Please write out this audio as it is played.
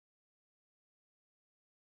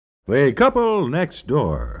The Couple Next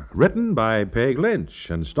Door, written by Peg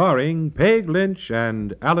Lynch and starring Peg Lynch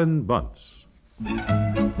and Alan Bunce.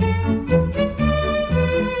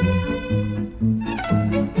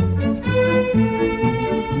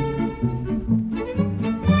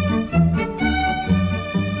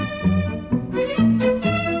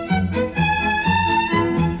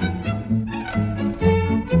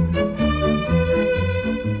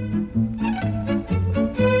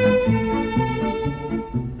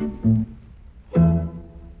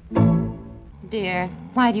 Dear,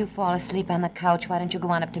 why do you fall asleep on the couch? Why don't you go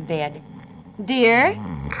on up to bed? Dear?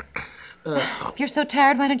 If you're so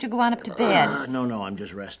tired, why don't you go on up to bed? No, I'm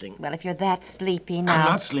just resting. Well, if you're that sleepy now... I'm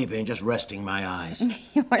not sleeping, just resting my eyes.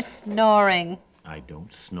 You're snoring. I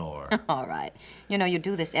don't snore. All right. You know, you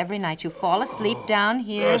do this every night. You fall asleep down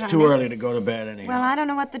here. It's too early to go to bed anyhow. Well, I don't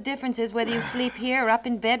know what the difference is, whether you sleep here or up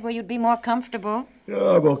in bed where you'd be more comfortable. I'm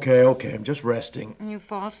okay. I'm just resting. And you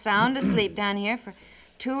fall sound asleep down here for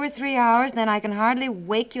 2 or 3 hours, then I can hardly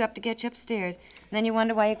wake you up to get you upstairs. Then you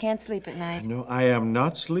wonder why you can't sleep at night. No, I am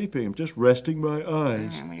not sleeping. I'm just resting my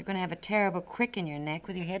eyes. Well, you're going to have a terrible crick in your neck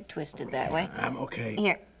with your head twisted that way. I'm okay.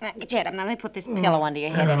 Here, get your head up. Now, let me put this pillow under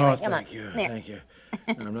your head anyway. Come on. Thank you. There. Thank you.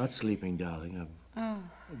 I'm not sleeping, darling. I'm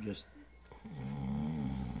just...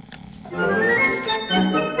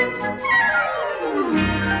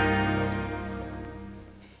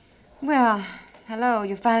 Well, hello.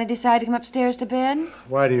 You finally decided to come upstairs to bed?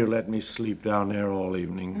 Why do you let me sleep down there all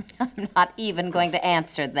evening? I'm not even going to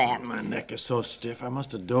answer that. My neck is so stiff. I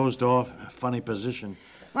must have dozed off in a funny position.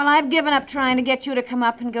 Well, I've given up trying to get you to come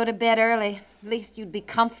up and go to bed early. At least you'd be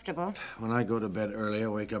comfortable. When I go to bed early, I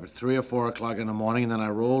wake up at 3 or 4 o'clock in the morning, and then I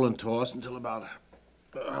roll and toss until about,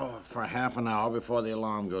 for half an hour before the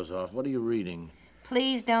alarm goes off. What are you reading?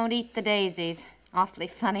 Please don't eat the daisies.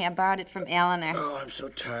 Awfully funny. I borrowed it from Eleanor. Oh, I'm so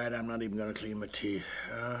tired, I'm not even going to clean my teeth.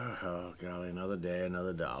 Oh, golly, another day,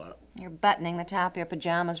 another dollar. You're buttoning the top of your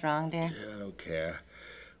pajamas wrong, dear. Yeah, I don't care.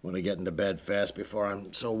 Want to get into bed fast before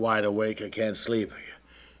I'm so wide awake I can't sleep.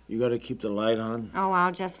 You got to keep the light on? Oh,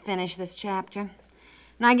 I'll just finish this chapter.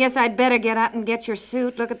 And I guess I'd better get up and get your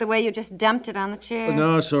suit. Look at the way you just dumped it on the chair.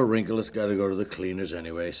 No, it's so wrinkled it's got to go to the cleaners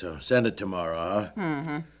anyway, so send it tomorrow, huh?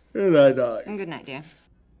 Mm-hmm. Good night, darling. Good night, dear.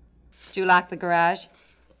 Did you lock the garage?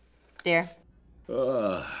 Dear?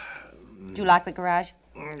 Uh, Did you lock the garage?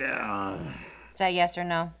 yeah. Is that yes or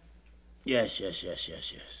no? Yes. You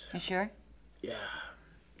sure? Yeah.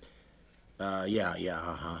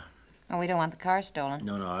 Uh-huh. Oh, we don't want the car stolen.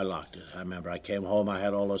 No, I locked it. I remember I came home, I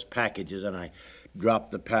had all those packages, and I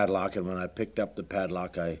dropped the padlock, and when I picked up the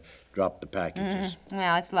padlock, I dropped the packages.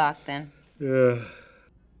 Well, it's locked then. Yeah.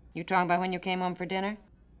 You talking about when you came home for dinner?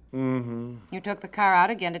 Mm-hmm. You took the car out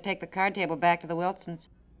again to take the card table back to the Wilsons.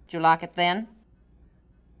 Did you lock it then?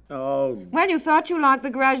 Oh. Well, you thought you locked the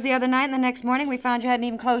garage the other night, and the next morning we found you hadn't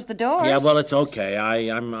even closed the doors. Yeah, well, it's okay.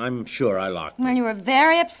 I'm sure I locked it. Well, you were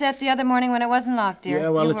very upset the other morning when it wasn't locked, dear. Yeah,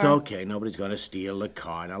 well, You it's were. okay. Nobody's going to steal the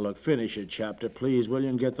car. Now, look, finish your chapter, please, will you,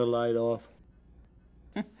 and get the light off?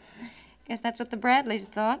 Guess that's what the Bradleys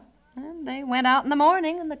thought. And they went out in the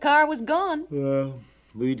morning, and the car was gone. Well,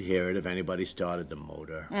 we'd hear it if anybody started the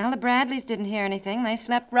motor. Well, the Bradleys didn't hear anything. They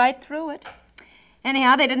slept right through it.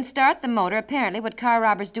 Anyhow, they didn't start the motor. Apparently, what car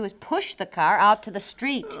robbers do is push the car out to the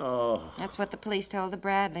street. Oh. That's what the police told the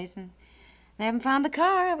Bradleys, and they haven't found the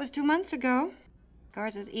car. It was 2 months ago. Of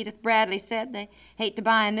course, as Edith Bradley said, they hate to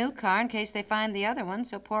buy a new car in case they find the other one,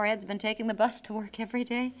 so poor Ed's been taking the bus to work every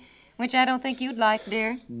day, which I don't think you'd like,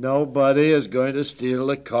 dear. Nobody is going to steal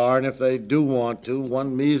the car, and if they do want to,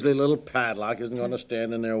 one measly little padlock isn't going to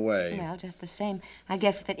stand in their way. Well, just the same. I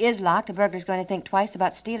guess if it is locked, a burglar's going to think twice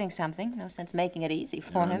about stealing something. No sense making it easy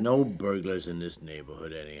for him. No burglars in this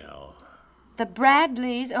neighborhood, anyhow. The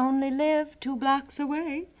Bradleys only live 2 blocks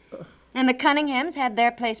away. And the Cunninghams had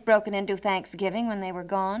their place broken into Thanksgiving when they were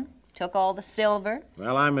gone. Took all the silver.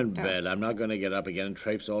 Well, I'm in bed. I'm not going to get up again and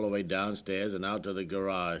traipse all the way downstairs and out to the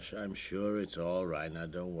garage. I'm sure it's all right. Now,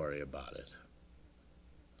 don't worry about it.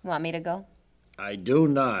 Want me to go? I do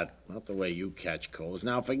not. Not the way you catch colds.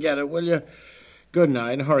 Now, forget it, will you? Good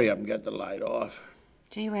night, and hurry up and get the light off.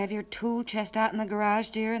 Do you have your tool chest out in the garage,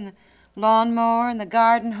 dear, and the lawnmower and the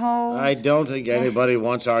garden hose? I don't think anybody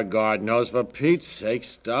wants our garden hose. For Pete's sake,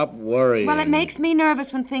 stop worrying. Well, it makes me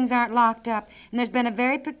nervous when things aren't locked up. And there's been a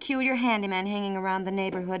very peculiar handyman hanging around the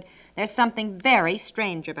neighborhood. There's something very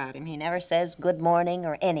strange about him. He never says good morning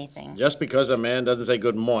or anything. Just because a man doesn't say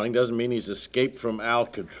good morning doesn't mean he's escaped from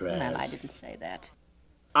Alcatraz. Well, I didn't say that.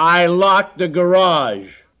 I locked the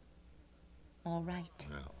garage. All right.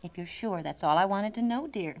 If you're sure, that's all I wanted to know,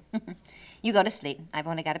 dear. You go to sleep. I've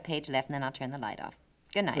only got a page left, and then I'll turn the light off.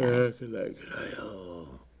 Good night, honey. Good night. Oh.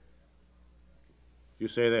 You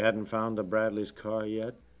say they hadn't found the Bradley's car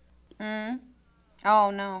yet? Oh,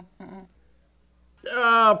 no.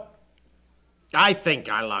 I think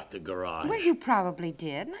I locked the garage. Well, you probably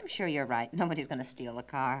did. And I'm sure you're right. Nobody's going to steal the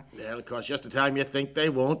car. Well, of course, just the time you think they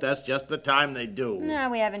won't, that's just the time they do. No,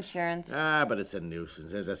 we have insurance. But it's a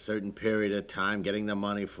nuisance. There's a certain period of time getting the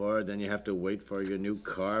money for it, then you have to wait for your new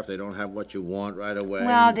car if they don't have what you want right away.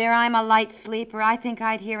 Well, dear, I'm a light sleeper. I think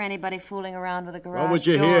I'd hear anybody fooling around with a garage What would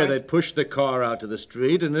you doors. hear? They'd push the car out to the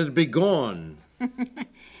street and it'd be gone.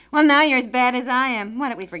 Well, now you're as bad as I am. Why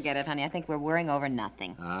don't we forget it, honey? I think we're worrying over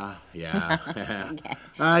nothing. Yeah. Okay.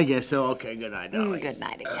 I guess so. Okay, good night, darling. Good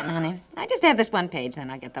night again, honey. I just have this one page, then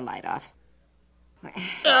I'll get the light off.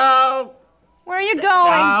 Oh, Where are you going?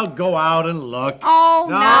 I'll go out and look. Oh,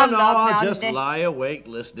 no, now, no, love, I'll now, just Dick. lie awake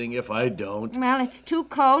listening if I don't. Well, it's too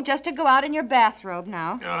cold just to go out in your bathrobe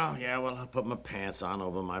now. Oh, yeah, well, I'll put my pants on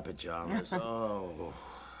over my pajamas. Oh.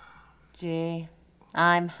 Gee,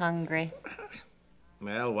 I'm hungry.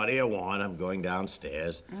 Well, what do you want? I'm going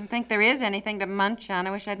downstairs. I don't think there is anything to munch on.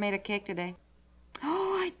 I wish I'd made a cake today.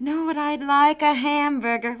 Oh, I know what I'd like. A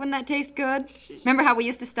hamburger. Wouldn't that taste good? Remember how we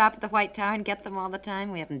used to stop at the White Tower and get them all the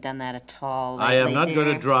time? We haven't done that at all lately, I am not dear.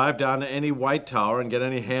 going to drive down to any White Tower and get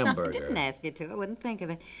any hamburger. I didn't ask you to. I wouldn't think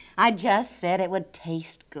of it. I just said it would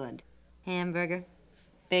taste good. Hamburger,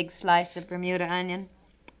 big slice of Bermuda onion,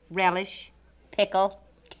 relish, pickle,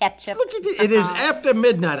 ketchup. Look, it is after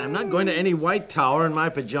midnight. I'm not going to any White Tower in my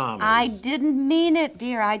pajamas. I didn't mean it,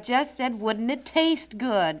 dear. I just said, wouldn't it taste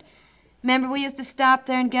good? Remember we used to stop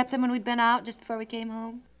there and get them when we'd been out just before we came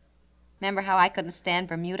home? Remember how I couldn't stand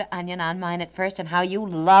Bermuda onion on mine at first and how you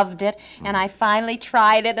loved it? And I finally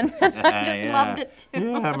tried it and I just loved it, too.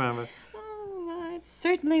 Yeah, I remember. Oh, it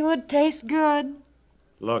certainly would taste good.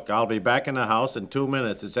 Look, I'll be back in the house in 2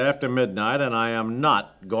 minutes. It's after midnight, and I am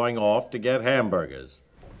not going off to get hamburgers.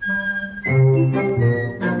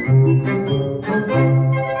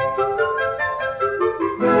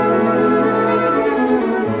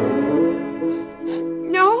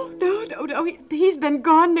 No. He's been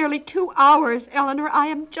gone nearly 2 hours, Eleanor. I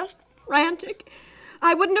am just frantic.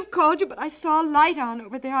 I wouldn't have called you, but I saw a light on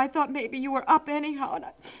over there. I thought maybe you were up anyhow.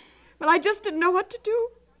 But I just didn't know what to do.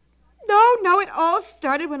 No, it all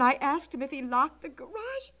started when I asked him if he locked the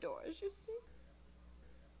garage doors, you see.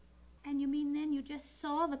 And you mean then you just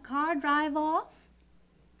saw the car drive off?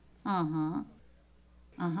 Uh-huh.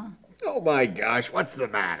 Oh, my gosh, what's the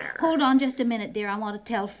matter? Hold on just a minute, dear. I want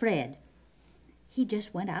to tell Fred. He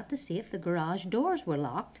just went out to see if the garage doors were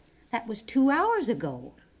locked. That was 2 hours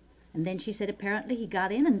ago. And then she said apparently he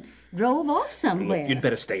got in and drove off somewhere. Look, you'd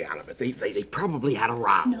better stay out of it. They probably had a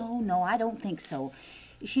row. No, I don't think so.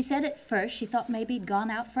 She said at first she thought maybe he'd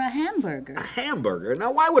gone out for a hamburger. A hamburger?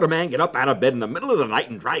 Now, why would a man get up out of bed in the middle of the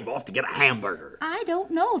night and drive off to get a hamburger? I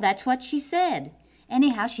don't know. That's what she said.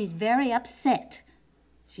 Anyhow, she's very upset.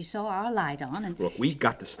 She saw our light on and... Look, we've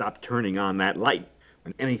got to stop turning on that light.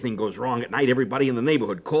 When anything goes wrong at night, everybody in the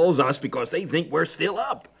neighborhood calls us because they think we're still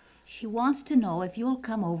up. She wants to know if you'll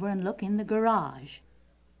come over and look in the garage.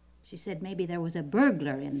 She said maybe there was a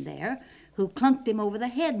burglar in there who clunked him over the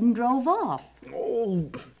head and drove off. Oh,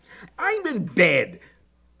 I'm in bed.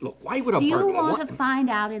 Look, why would a Do burglar... you want to find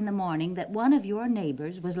out in the morning that one of your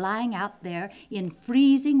neighbors was lying out there in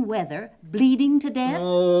freezing weather, bleeding to death?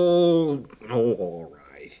 Oh, all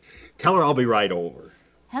right. Tell her I'll be right over.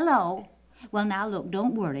 Hello. Well, now, look,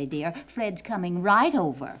 don't worry, dear. Fred's coming right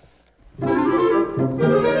over.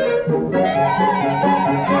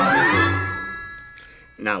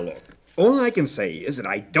 Now, look, all I can say is that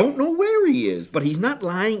I don't know where he is, but he's not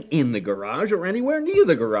lying in the garage or anywhere near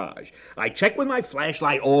the garage. I checked with my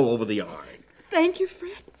flashlight all over the yard. Thank you,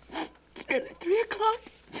 Fred. It's nearly 3 o'clock.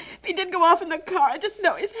 If he did go off in the car, I just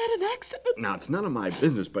know he's had an accident. Now, it's none of my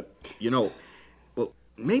business, but, well,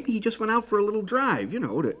 maybe he just went out for a little drive,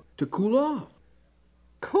 to cool off.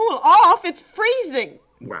 Cool off? It's freezing.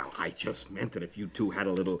 Well, I just meant that if you two had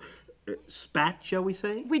a little spat, shall we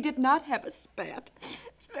say? We did not have a spat.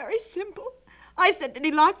 It's very simple. I said that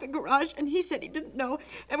he locked the garage, and he said he didn't know.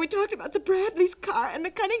 And we talked about the Bradley's car and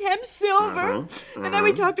the Cunningham silver. And then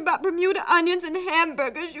we talked about Bermuda onions and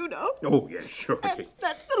hamburgers, you know. Oh, yeah, sure. And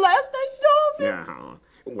that's the last I saw of him. Yeah.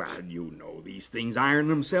 Well, these things iron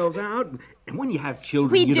themselves out. And when you have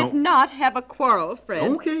children, We did not have a quarrel, Fred.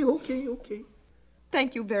 Okay.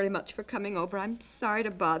 Thank you very much for coming over. I'm sorry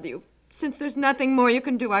to bother you. Since there's nothing more you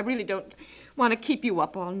can do, I really don't want to keep you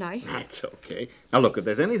up all night. That's okay. Now, look, if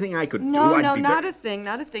there's anything I could do, No, I'd be not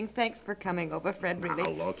a thing. Thanks for coming over, Fred, really.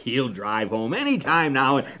 Now, look, he'll drive home any time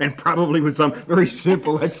now, and probably with some very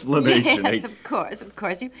simple explanation. Yes, of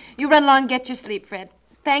course. You run along and get your sleep, Fred.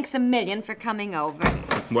 Thanks a million for coming over.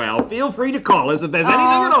 Well, feel free to call us if there's anything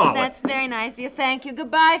at all. That's very nice of you. Thank you.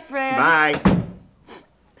 Goodbye, Fred. Bye.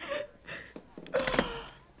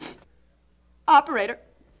 Operator,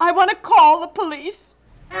 I want to call the police.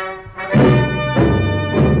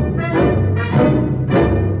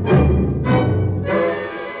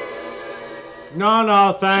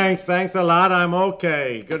 No, thanks. Thanks a lot. I'm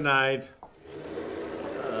okay. Good night.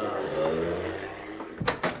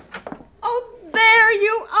 Oh, there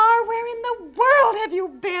you are. Where in the world have you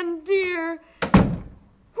been, dear?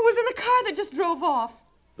 Who was in the car that just drove off?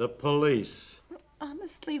 The police.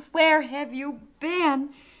 Honestly, where have you been?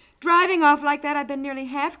 Driving off like that, I've been nearly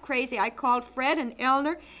half crazy. I called Fred and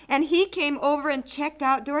Elner, and he came over and checked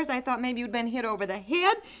outdoors. I thought maybe you'd been hit over the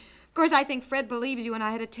head. Of course, I think Fred believes you, and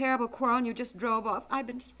I had a terrible quarrel, and you just drove off. I've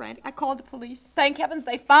been just frantic. I called the police. Thank heavens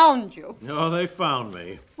they found you. No, they found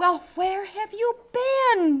me. Well, where have you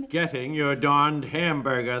been? Getting your darned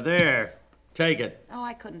hamburger. There. Take it. Oh,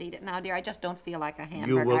 I couldn't eat it now, dear. I just don't feel like a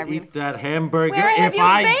hamburger. You will eat that hamburger Where have if you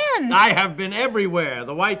I... been? I have been everywhere.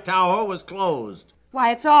 The White Tower was closed.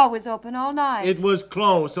 Why, it's always open all night. It was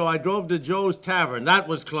closed, so I drove to Joe's Tavern. That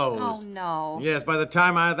was closed. Oh, no. Yes, by the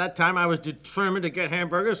time I was determined to get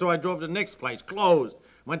hamburgers, so I drove to the next place, closed.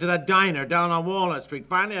 Went to that diner down on Walnut Street.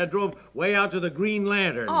 Finally, I drove way out to the Green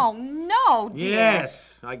Lantern. Oh, no, dear.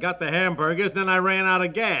 Yes, I got the hamburgers, then I ran out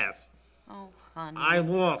of gas. Oh, honey. I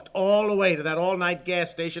walked all the way to that all-night gas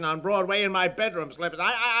station on Broadway in my bedroom slippers.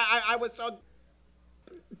 I was so...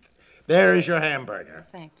 There is your hamburger.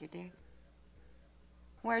 Thank you, dear.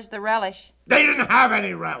 Where's the relish? They didn't have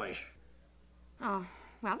any relish. Oh,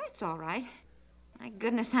 well, that's all right. My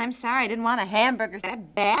goodness, I'm sorry. I didn't want a hamburger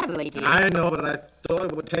that badly, dear. I know, but I thought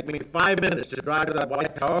it would take me 5 minutes to drive to that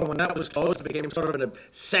White Tower. And when that was closed, it became sort of an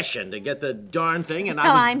obsession to get the darn thing, and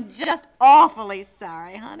Well, I'm just awfully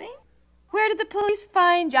sorry, honey. Where did the police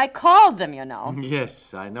find you? I called them, you know.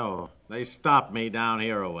 Yes, I know. They stopped me down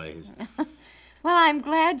here a ways. Well, I'm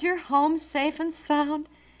glad you're home safe and sound.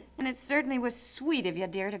 And it certainly was sweet of you,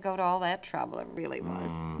 dear, to go to all that trouble. It really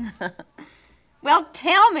was. Well,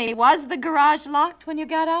 tell me, was the garage locked when you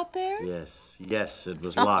got out there? Yes, it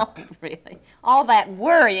was locked. Oh, really? All that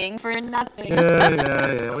worrying for nothing.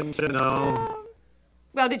 Yeah, wouldn't you know?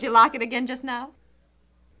 Well, did you lock it again just now?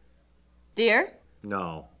 Dear?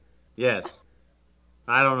 No. Yes.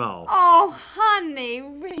 I don't know. Oh, honey,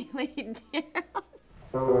 really, dear.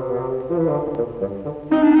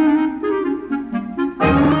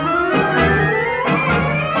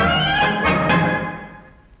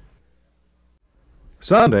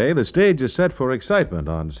 Sunday, the stage is set for excitement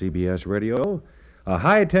on CBS Radio. A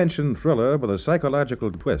high-tension thriller with a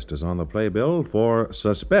psychological twist is on the playbill for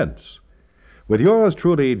Suspense. With yours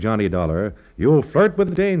truly, Johnny Dollar, you'll flirt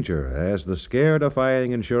with danger as the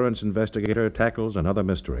scare-defying insurance investigator tackles another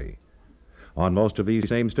mystery. On most of these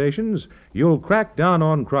same stations, you'll crack down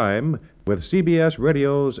on crime with CBS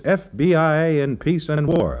Radio's FBI in Peace and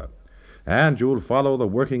War. And you'll follow the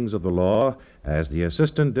workings of the law as the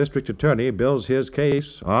assistant district attorney builds his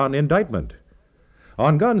case on indictment.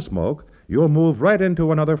 On Gunsmoke, you'll move right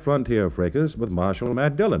into another frontier fracas with Marshal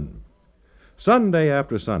Matt Dillon. Sunday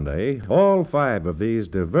after Sunday, all 5 of these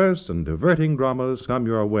diverse and diverting dramas come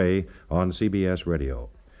your way on CBS Radio.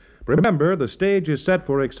 Remember, the stage is set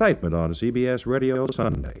for excitement on CBS Radio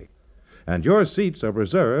Sunday. And your seats are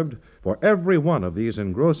reserved for every one of these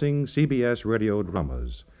engrossing CBS Radio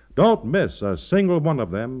dramas. Don't miss a single one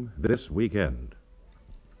of them this weekend.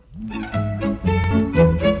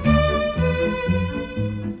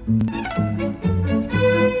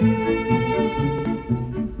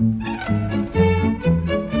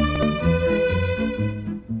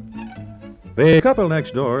 The Couple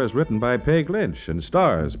Next Door is written by Peg Lynch and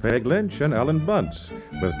stars Peg Lynch and Alan Bunce,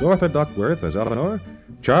 with Dorothy Duckworth as Eleanor,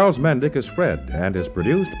 Charles Mendick as Fred, and is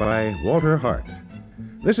produced by Walter Hart.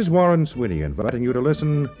 This is Warren Sweeney inviting you to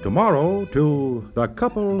listen tomorrow to The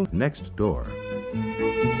Couple Next Door.